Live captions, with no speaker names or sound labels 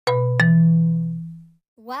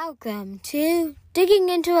Welcome to Digging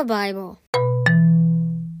into a Bible.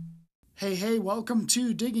 Hey, welcome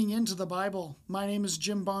to Digging into the Bible. My name is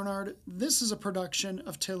Jim Barnard. This is a production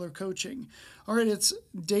of Taylor Coaching. All right, it's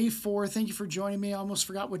day 4. Thank you for joining me. I almost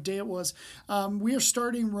forgot what day it was. We are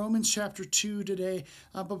starting Romans chapter 2 today,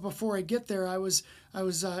 but before I get there, I was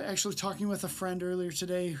actually talking with a friend earlier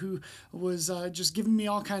today who was just giving me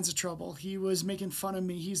all kinds of trouble. He was making fun of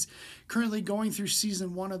me. He's currently going through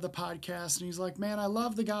season 1 of the podcast, and he's like, man, I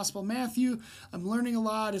love the Gospel of Matthew. I'm learning a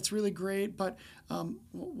lot. It's really great, but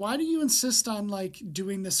why do you insist on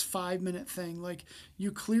doing this 5-minute thing?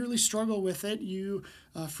 You clearly struggle with it. You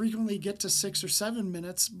frequently get to 6 or 7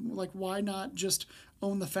 minutes. Why not just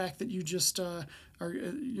own the fact that you just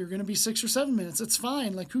you're going to be 6 or 7 minutes? It's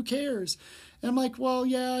fine. Who cares? And I'm like, well,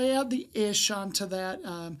 yeah, I add the ish onto that,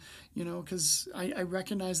 because I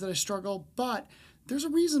recognize that I struggle, but there's a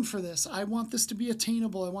reason for this. I want this to be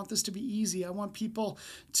attainable. I want this to be easy. I want people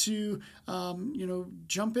to,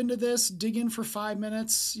 jump into this, dig in for 5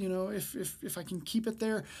 minutes, if I can keep it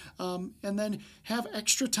there, and then have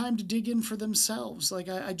extra time to dig in for themselves.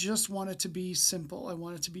 I just want it to be simple. I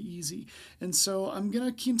want it to be easy. And so I'm going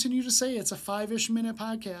to continue to say it's a 5-ish minute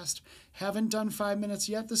podcast. Haven't done 5 minutes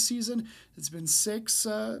yet this season. It's been 6,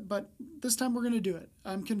 but this time we're going to do it.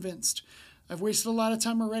 I'm convinced. I've wasted a lot of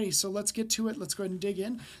time already, so let's get to it. Let's go ahead and dig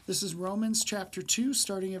in. This is Romans chapter 2,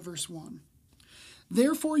 starting at verse 1.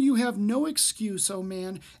 Therefore you have no excuse, O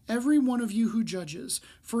man, every one of you who judges,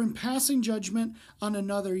 for in passing judgment on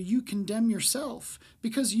another you condemn yourself,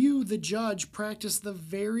 because you, the judge, practice the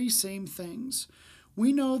very same things.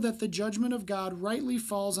 We know that the judgment of God rightly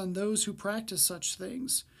falls on those who practice such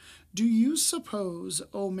things. Do you suppose,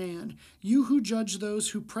 O man, you who judge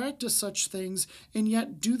those who practice such things and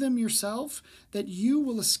yet do them yourself, that you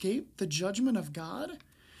will escape the judgment of God?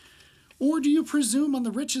 Or do you presume on the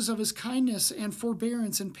riches of his kindness and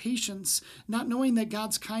forbearance and patience, not knowing that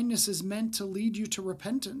God's kindness is meant to lead you to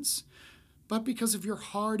repentance? But because of your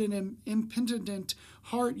hard and impenitent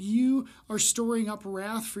heart, you are storing up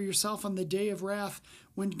wrath for yourself on the day of wrath,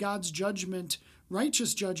 when God's judgment,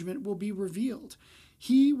 righteous judgment, will be revealed.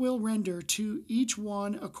 He will render to each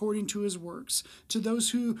one according to his works. To those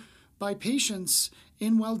who, by patience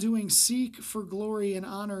in well-doing, seek for glory and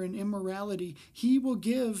honor and immorality, he will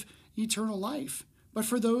give eternal life. But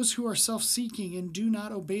for those who are self-seeking and do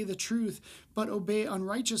not obey the truth, but obey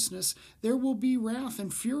unrighteousness, there will be wrath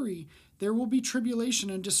and fury. There will be tribulation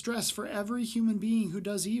and distress for every human being who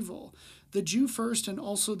does evil, the Jew first and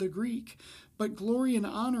also the Greek. But glory and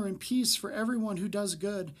honor and peace for everyone who does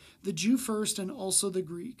good, the Jew first and also the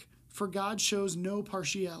Greek. For God shows no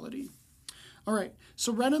partiality. All right,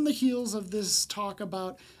 so right on the heels of this talk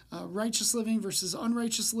about righteous living versus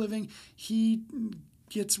unrighteous living, he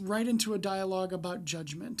gets right into a dialogue about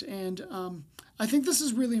judgment. And I think this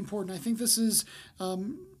is really important. I think this is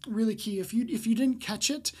really key. If you didn't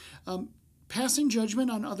catch it, passing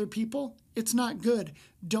judgment on other people, it's not good.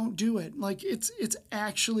 Don't do it. It's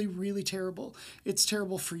actually really terrible. It's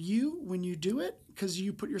terrible for you when you do it, because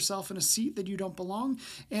you put yourself in a seat that you don't belong,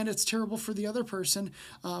 and it's terrible for the other person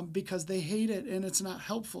because they hate it, and it's not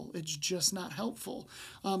helpful. It's just not helpful.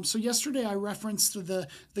 So yesterday I referenced the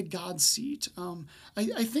God seat.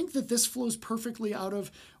 I think that this flows perfectly out of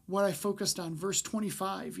what I focused on, verse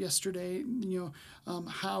 25 yesterday,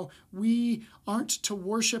 how we aren't to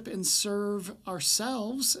worship and serve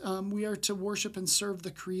ourselves. We are to worship and serve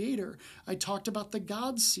the Creator. I talked about the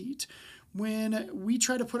God seat. When we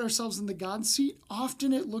try to put ourselves in the God seat,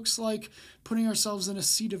 often it looks like putting ourselves in a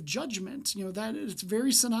seat of judgment. That it's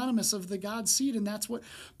very synonymous of the God seat, and that's what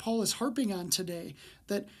Paul is harping on today,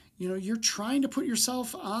 that you're trying to put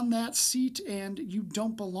yourself on that seat and you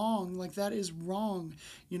don't belong. That is wrong.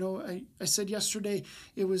 I said yesterday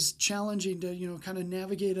it was challenging to, kind of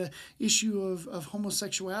navigate a issue of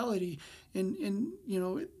homosexuality. And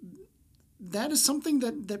that is something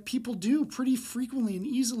that people do pretty frequently and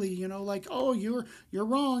easily, oh, you're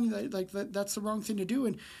wrong. That's the wrong thing to do.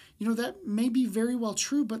 And, that may be very well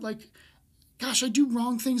true, but gosh, I do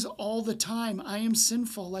wrong things all the time. I am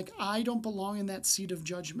sinful. I don't belong in that seat of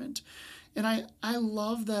judgment. And I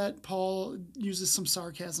love that Paul uses some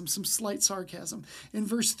sarcasm, some slight sarcasm. In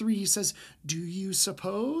verse 3, he says, do you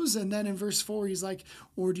suppose? And then in verse 4, he's like,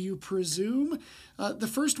 or do you presume? The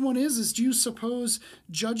first one is do you suppose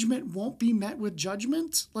judgment won't be met with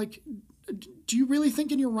judgment? Do you really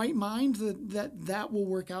think in your right mind that will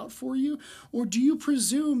work out for you? Or do you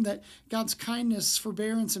presume that God's kindness,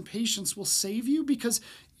 forbearance, and patience will save you? Because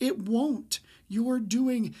it won't. You're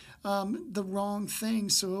doing the wrong thing.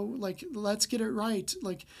 So let's get it right.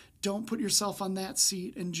 Don't put yourself on that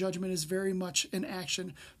seat, and judgment is very much an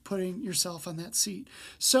action, putting yourself on that seat.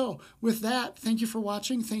 So with that, thank you for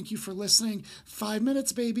watching. Thank you for listening. 5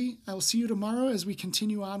 minutes, baby. I will see you tomorrow as we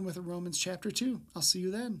continue on with Romans chapter 2. I'll see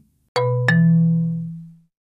you then.